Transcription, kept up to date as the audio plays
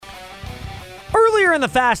Earlier in the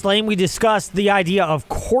Fast Lane, we discussed the idea of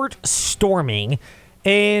court storming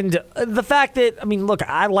and the fact that, I mean, look,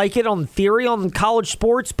 I like it on theory on college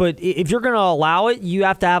sports, but if you're going to allow it, you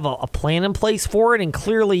have to have a plan in place for it, and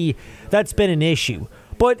clearly that's been an issue.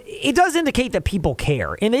 But it does indicate that people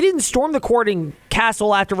care. And they didn't storm the court in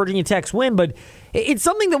Castle after Virginia Tech's win, but it's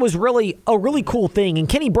something that was really a really cool thing. And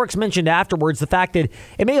Kenny Brooks mentioned afterwards the fact that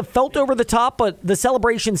it may have felt over the top, but the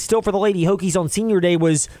celebration still for the Lady Hokies on Senior Day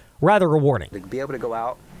was rather rewarding. To be able to go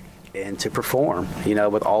out and to perform,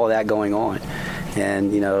 with all of that going on.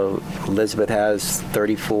 And, Elizabeth has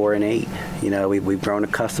 34-8. We've grown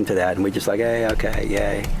accustomed to that, and we're just like, hey, okay,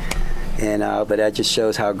 yay. And but that just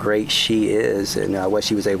shows how great she is and what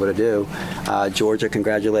she was able to do. Georgia,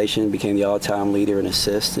 congratulations, became the all-time leader in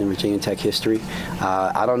assists in Virginia Tech history.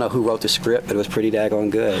 I don't know who wrote the script, but it was pretty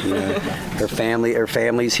daggone good. Her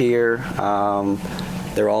family's here.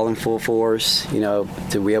 They're all in full force. To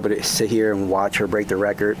be able to sit here and watch her break the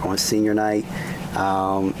record on senior night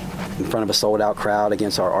in front of a sold-out crowd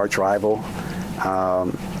against our arch rival.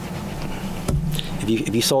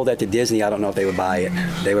 If you sold that to Disney, I don't know if they would buy it.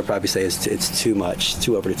 They would probably say it's too much,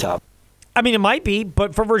 too over the top. I mean, it might be,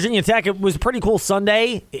 but for Virginia Tech, it was a pretty cool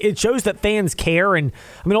Sunday. It shows that fans care, and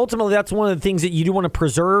I mean, ultimately, that's one of the things that you do want to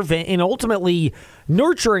preserve and ultimately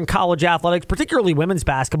nurture in college athletics, particularly women's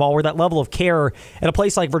basketball, where that level of care at a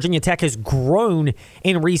place like Virginia Tech has grown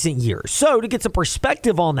in recent years. So to get some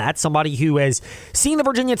perspective on that, somebody who has seen the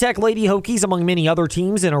Virginia Tech Lady Hokies among many other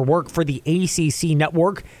teams in her work for the ACC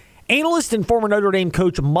network, analyst and former Notre Dame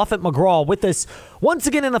coach Muffet McGraw with us once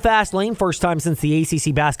again in the Fast Lane, first time since the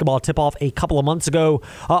ACC basketball tip-off a couple of months ago.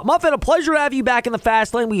 Muffet, a pleasure to have you back in the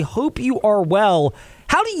Fast Lane. We hope you are well.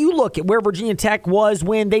 How do you look at where Virginia Tech was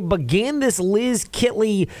when they began this Liz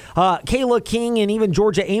Kitley, Kayla King, and even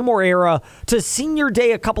Georgia Amor era to Senior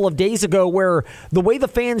Day a couple of days ago, where the way the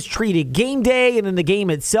fans treated game day and then the game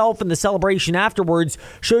itself and the celebration afterwards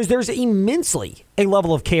shows there's immensely a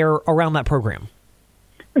level of care around that program?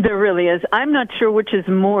 There really is. I'm not sure which is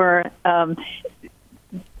more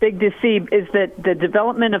big to see, is that the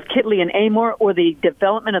development of Kitley and Amor or the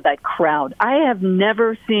development of that crowd. I have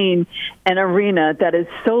never seen an arena that is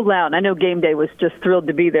so loud. I know game day was just thrilled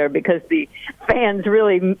to be there because the fans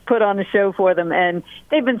really put on a show for them, and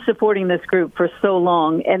they've been supporting this group for so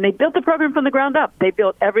long, and they built the program from the ground up. They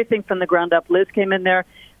built everything from the ground up. Liz came in there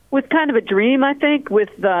with kind of a dream, I think, with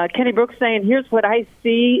Kenny Brooks saying, here's what I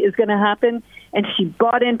see is going to happen. And she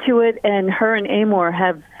bought into it, and her and Amor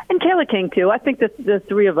have, and Kayla King too. I think that the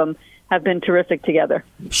three of them have been terrific together.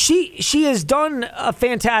 She has done a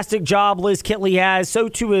fantastic job, Liz Kitley has, so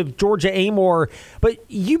too have Georgia Amor. But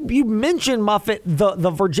you mentioned, Muffet, the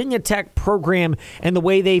Virginia Tech program and the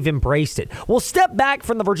way they've embraced it. We'll step back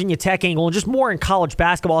from the Virginia Tech angle and just more in college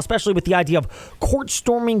basketball, especially with the idea of court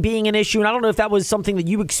storming being an issue. And I don't know if that was something that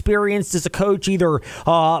you experienced as a coach, either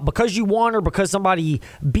because you won or because somebody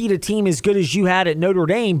beat a team as good as you had at Notre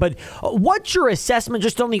Dame. But what's your assessment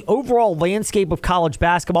just on the overall landscape of college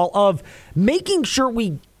basketball of making sure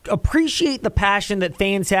we appreciate the passion that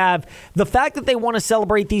fans have, the fact that they want to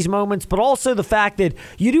celebrate these moments, but also the fact that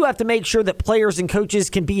you do have to make sure that players and coaches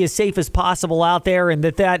can be as safe as possible out there, and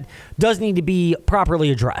that does need to be properly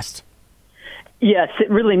addressed? Yes, it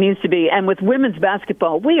really needs to be. And with women's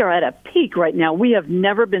basketball, we are at a peak right now. We have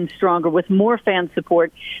never been stronger with more fan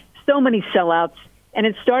support, so many sellouts. And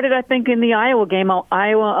it started, I think, in the Iowa game,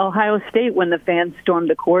 Ohio State, when the fans stormed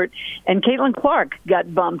the court. And Caitlin Clark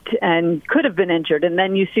got bumped and could have been injured. And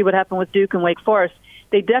then you see what happened with Duke and Wake Forest.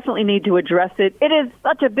 They definitely need to address it. It is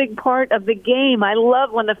such a big part of the game. I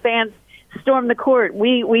love when the fans storm the court.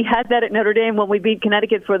 We had that at Notre Dame when we beat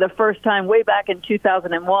Connecticut for the first time way back in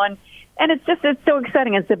 2001. And it's so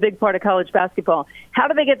exciting. It's a big part of college basketball. How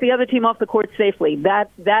do they get the other team off the court safely? That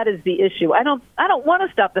is the issue. I don't want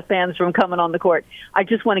to stop the fans from coming on the court. I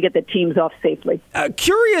just want to get the teams off safely.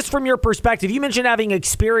 Curious from your perspective, you mentioned having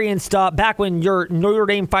experienced back when your Notre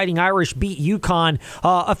Dame Fighting Irish beat UConn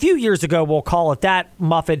a few years ago, we'll call it that,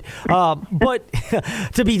 Muffet, but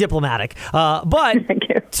to be diplomatic. But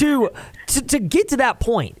to get to that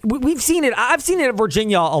point, we've seen it. I've seen it at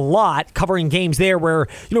Virginia a lot, covering games there where,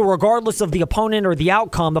 regardless of the opponent or the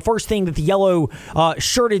outcome, the first thing that the yellow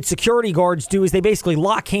shirted security guards do is they basically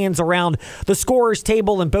lock hands around the scorer's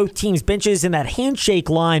table and both teams' benches in that handshake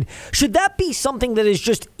line. Should that be something that is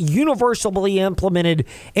just universally implemented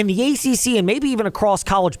in the ACC and maybe even across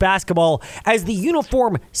college basketball as the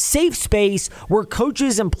uniform safe space where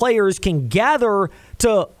coaches and players can gather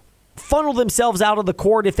to funnel themselves out of the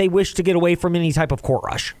court if they wish to get away from any type of court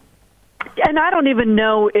rush? And I don't even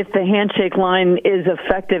know if the handshake line is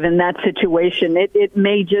effective in that situation. It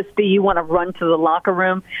may just be you want to run to the locker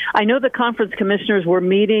room. I know the conference commissioners were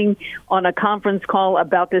meeting on a conference call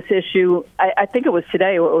about this issue. I think it was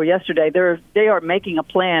today or yesterday. They are making a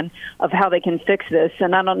plan of how they can fix this,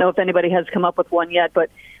 and I don't know if anybody has come up with one yet, but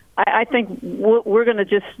I think we're going to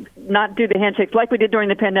just not do the handshakes like we did during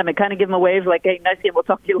the pandemic, kind of give them a wave like, hey, nice game, we'll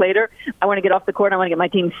talk to you later. I want to get off the court. I want to get my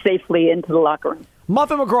team safely into the locker room.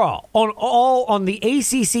 Muffet McGraw on the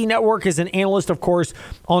ACC network as an analyst, of course,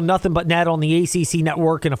 on Nothing But Net on the ACC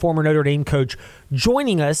network, and a former Notre Dame coach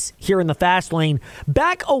joining us here in the Fast Lane.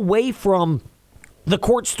 Back away from the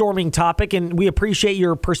court storming topic, and we appreciate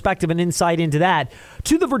your perspective and insight into that,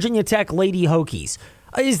 to the Virginia Tech Lady Hokies.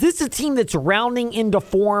 Is this a team that's rounding into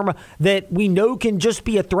form that we know can just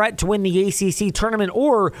be a threat to win the ACC tournament?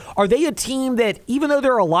 Or are they a team that, even though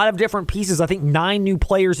there are a lot of different pieces, I think 9 new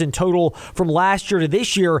players in total from last year to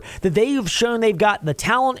this year, that they've shown they've got the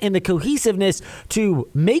talent and the cohesiveness to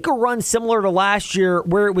make a run similar to last year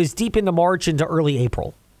where it was deep into March into early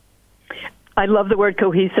April? I love the word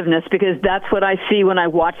cohesiveness because that's what I see when I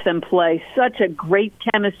watch them play. Such a great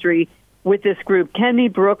chemistry with this group. Kenny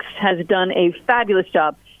Brooks has done a fabulous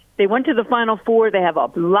job. They went to the Final Four. They have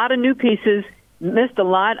a lot of new pieces, missed a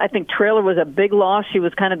lot. I think Traylor was a big loss. She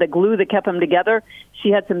was kind of the glue that kept them together.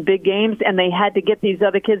 She had some big games, and they had to get these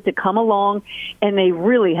other kids to come along, and they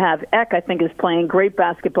really have. Eck, I think, is playing great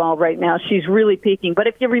basketball right now. She's really peaking. But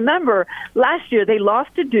if you remember, last year they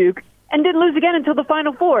lost to Duke and didn't lose again until the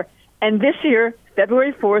Final Four. And this year,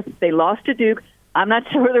 February 4th, they lost to Duke. I'm not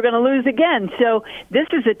sure they're going to lose again. So this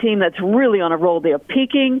is a team that's really on a roll. They're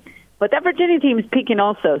peaking, but that Virginia team is peaking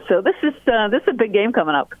also. So this is a big game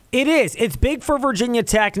coming up. It is. It's big for Virginia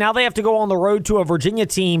Tech. Now they have to go on the road to a Virginia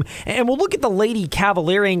team, and we'll look at the Lady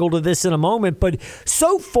Cavalier angle to this in a moment. But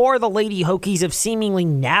so far, the Lady Hokies have seemingly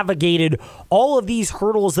navigated all of these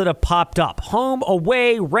hurdles that have popped up. Home,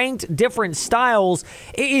 away, ranked, different styles.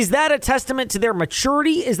 Is that a testament to their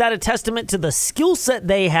maturity? Is that a testament to the skill set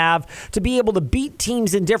they have to be able to beat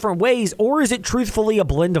teams in different ways? Or is it truthfully a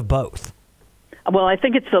blend of both? Well, I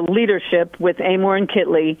think it's the leadership with Amor and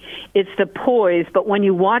Kitley. It's the poise. But when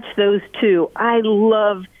you watch those two, I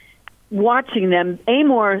love watching them.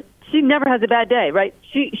 Amor, she never has a bad day, right?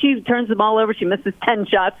 She turns the ball over. She misses 10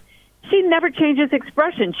 shots. She never changes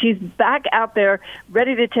expression. She's back out there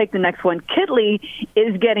ready to take the next one. Kitley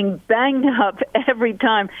is getting banged up every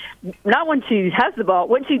time. Not when she has the ball,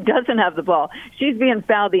 when she doesn't have the ball. She's being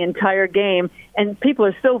fouled the entire game, and people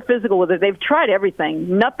are so physical with her. They've tried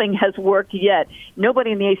everything. Nothing has worked yet.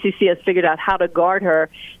 Nobody in the ACC has figured out how to guard her.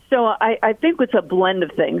 So I think it's a blend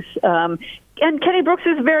of things. And Kenny Brooks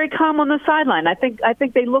is very calm on the sideline. I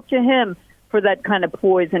think they look to him for that kind of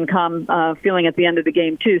poise and calm feeling at the end of the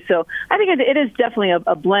game, too. So I think it is definitely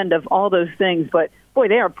a blend of all those things. But, boy,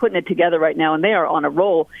 they are putting it together right now, and they are on a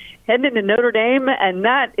roll. Heading into Notre Dame, and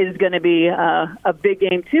that is going to be a big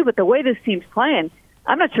game, too. But the way this team's playing,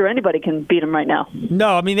 I'm not sure anybody can beat them right now.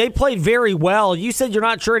 No, I mean, they played very well. You said you're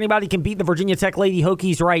not sure anybody can beat the Virginia Tech Lady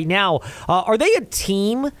Hokies right now. Are they a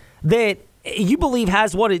team that you believe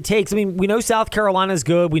has what it takes? I mean, we know South Carolina's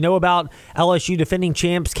good. We know about LSU defending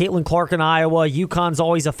champs, Caitlin Clark in Iowa. UConn's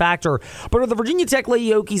always a factor. But are the Virginia Tech Lady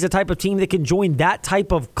Hokies a type of team that can join that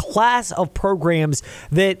type of class of programs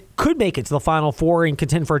that could make it to the Final Four and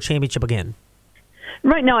contend for a championship again?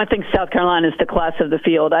 Right now, I think South Carolina is the class of the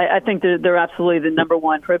field. I think they're absolutely the number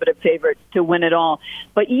one prohibitive favorite to win it all.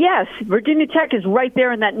 But, yes, Virginia Tech is right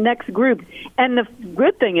there in that next group. And the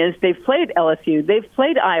good thing is they've played LSU. They've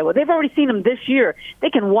played Iowa. They've already seen them this year. They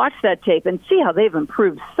can watch that tape and see how they've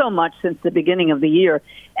improved so much since the beginning of the year.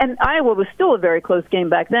 And Iowa was still a very close game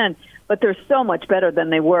back then, but they're so much better than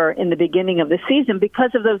they were in the beginning of the season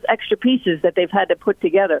because of those extra pieces that they've had to put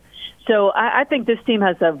together. So I think this team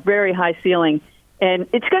has a very high ceiling. And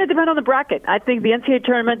it's going to depend on the bracket. I think the NCAA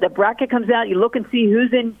tournament, the bracket comes out, you look and see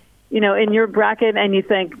who's in your bracket, and you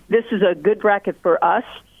think this is a good bracket for us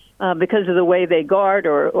because of the way they guard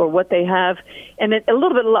or what they have. And a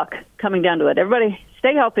little bit of luck coming down to it. Everybody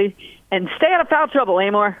stay healthy and stay out of foul trouble,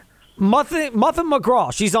 Amor. Muffet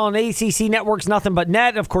McGraw. She's on ACC Network's Nothing But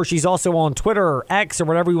Net. Of course, she's also on Twitter or X or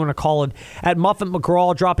whatever you want to call it at Muffet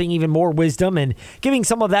McGraw, dropping even more wisdom and giving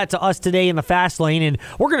some of that to us today in the Fast Lane. And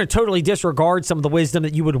we're going to totally disregard some of the wisdom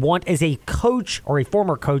that you would want as a coach or a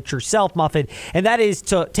former coach yourself, Muffet, and that is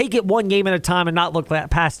to take it one game at a time and not look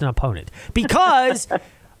past an opponent. Because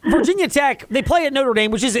Virginia Tech, they play at Notre Dame,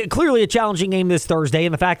 which is clearly a challenging game this Thursday,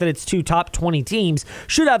 and the fact that it's 2 top 20 teams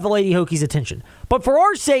should have the Lady Hokies' attention. But for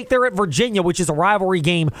our sake, they're at Virginia, which is a rivalry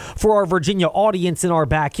game for our Virginia audience in our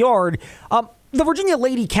backyard. the Virginia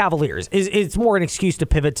Lady Cavaliers, it's more an excuse to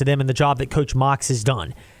pivot to them and the job that Coach Mox has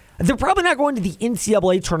done. They're probably not going to the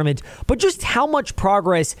NCAA tournament, but just how much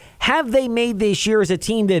progress have they made this year as a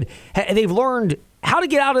team that they've learned how to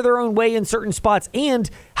get out of their own way in certain spots and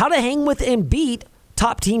how to hang with and beat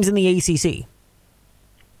top teams in the ACC?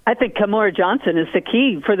 I think Kamora Johnson is the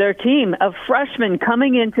key for their team, a freshman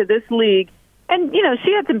coming into this league. And,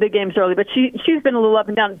 she had some big games early, but she's been a little up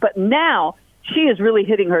and down. But now she is really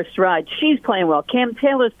hitting her stride. She's playing well. Cam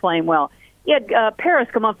Taylor's playing well. You had Paris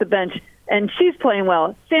come off the bench, and she's playing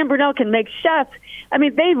well. Sam Brunell can make shots. I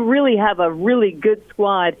mean, they really have a really good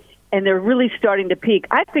squad, and they're really starting to peak.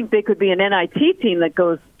 I think they could be an NIT team that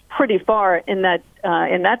goes pretty far in that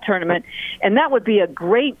tournament, and that would be a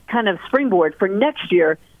great kind of springboard for next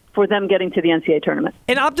year for them getting to the NCAA tournament.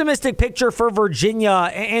 An optimistic picture for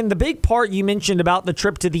Virginia, and the big part you mentioned about the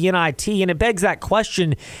trip to the NIT, and it begs that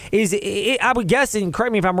question, is I would guess, and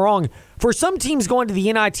correct me if I'm wrong, for some teams going to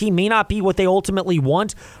the NIT may not be what they ultimately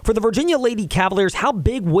want. For the Virginia Lady Cavaliers, how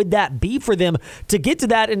big would that be for them to get to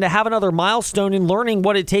that and to have another milestone in learning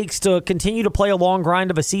what it takes to continue to play a long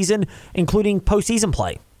grind of a season, including postseason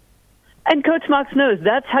play? And Coach Mox knows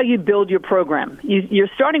that's how you build your program. You're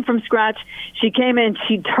starting from scratch. She came in,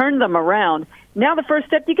 she turned them around. Now the first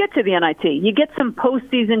step, you get to the NIT. You get some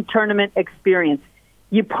postseason tournament experience.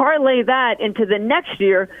 You parlay that into the next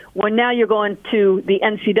year when now you're going to the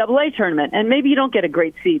NCAA tournament. And maybe you don't get a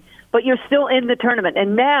great seed, but you're still in the tournament.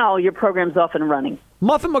 And now your program's off and running.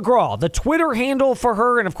 Muffet McGraw, the Twitter handle for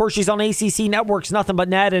her, and of course she's on ACC Network's Nothing But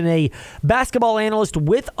Net, and a basketball analyst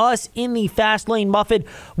with us in the Fast Lane. Muffet,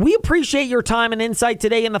 we appreciate your time and insight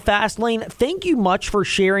today in the Fast Lane. Thank you much for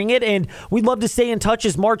sharing it, and we'd love to stay in touch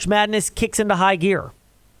as March Madness kicks into high gear.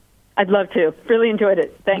 I'd love to. Really enjoyed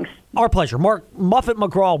it. Thanks. Our pleasure. Muffet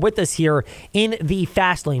McGraw with us here in the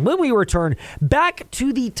Fast Lane. When we return, back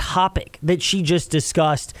to the topic that she just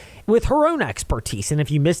discussed with her own expertise. And if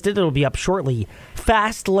you missed it, it'll be up shortly.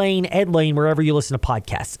 Fast Lane, Ed Lane, wherever you listen to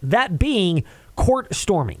podcasts. That being court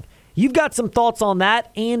storming. You've got some thoughts on that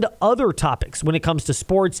and other topics when it comes to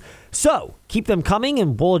sports. So keep them coming,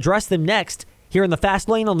 and we'll address them next here in the Fast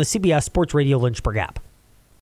Lane on the CBS Sports Radio Lynchburg app.